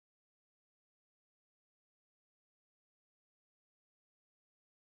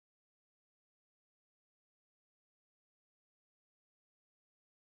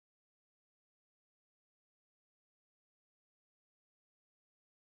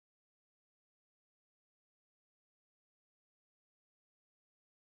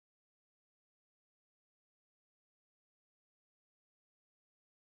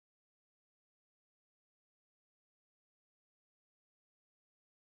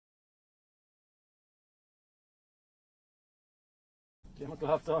Get my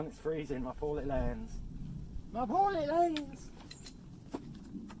gloves on, it's freezing, my poor little hands. My poor little hands!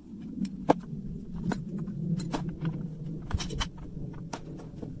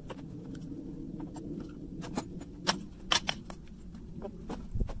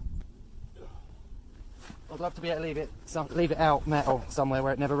 I'd love to be able to leave it out metal somewhere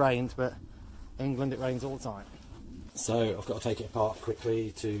where it never rains, but England it rains all the time. So I've got to take it apart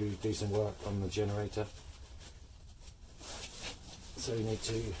quickly to do some work on the generator. So you need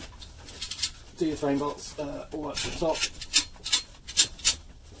to do your frame bolts all up to the top,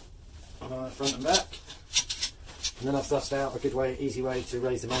 front and back, and then I've sussed out a good way, easy way to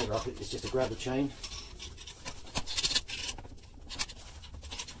raise the motor up. It's just to grab the chain.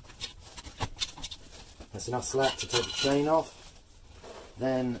 That's enough slack to take the chain off.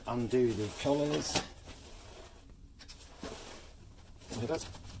 Then undo the collars. Like that.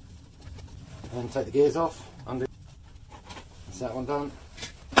 And take the gears off. Undo. That's that one done.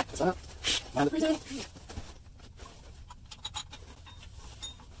 That's that. And the freezing.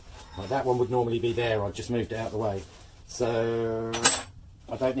 Right, that one would normally be there. I've just moved it out of the way. So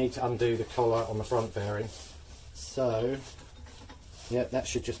I don't need to undo the collar on the front bearing. So yeah, that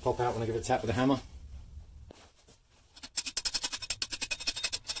should just pop out when I give it a tap with a hammer.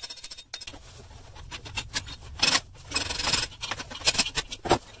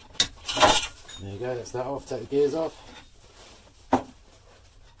 There you go, that's that off. Take the gears off.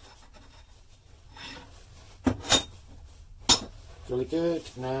 Really good.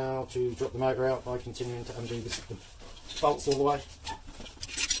 Now to drop the motor out by continuing to undo the bolts all the way.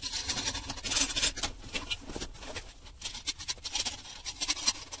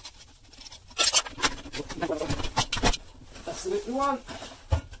 That's the little one.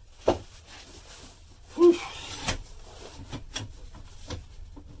 Whew.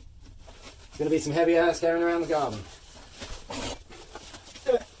 It's going to be some heavy ass carrying around the garden.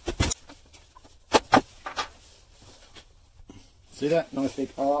 See that? Nice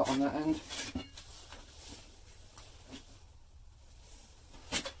big R on that end.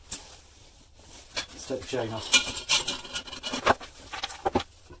 Let's take the chain off.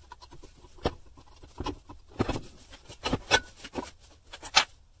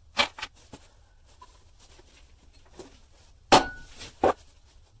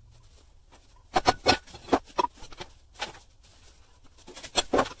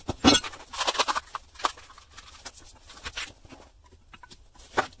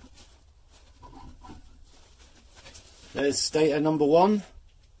 There's stator number 1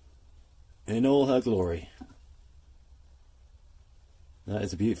 in all her glory. That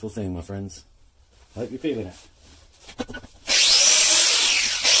is a beautiful thing, my friends. I hope you're feeling it.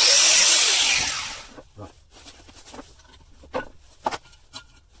 Right.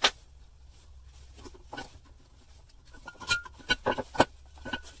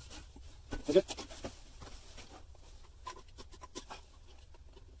 Okay.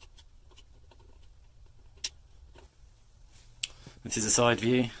 This is a side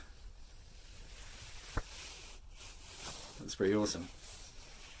view. That's pretty awesome.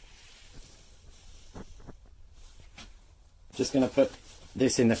 Just going to put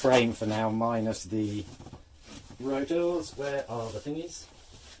this in the frame for now, minus the rotors. Where are the thingies?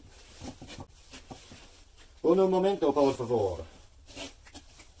 Un momento, por favor.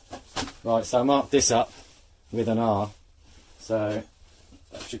 Right, so I marked this up with an R. So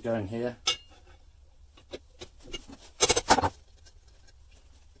that should go in here.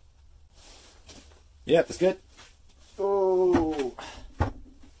 Yep, that's good. Oh,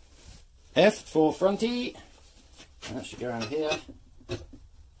 F for fronty. And that should go around here.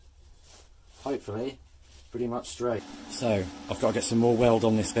 Hopefully, pretty much straight. So, I've got to get some more weld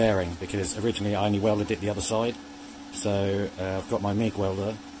on this bearing because originally I only welded it the other side. So, I've got my MIG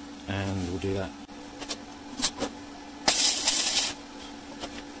welder and we'll do that.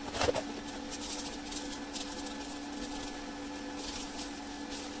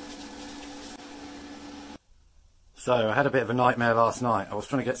 So I had a bit of a nightmare last night. I was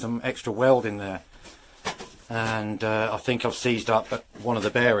trying to get some extra weld in there and I think I've seized up one of the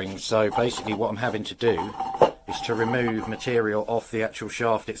bearings. So basically what I'm having to do is to remove material off the actual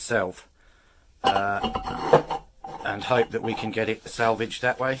shaft itself and hope that we can get it salvaged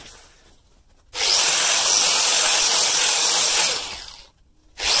that way.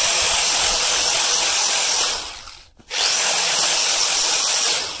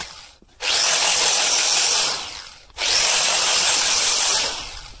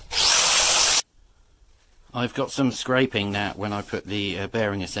 I've got some scraping now when I put the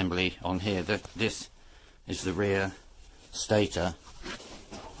bearing assembly on here. This is the rear stator.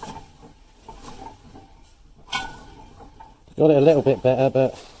 Got it a little bit better,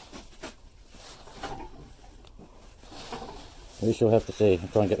 but we shall have to see. I'll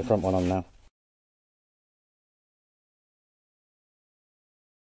try and get the front one on now.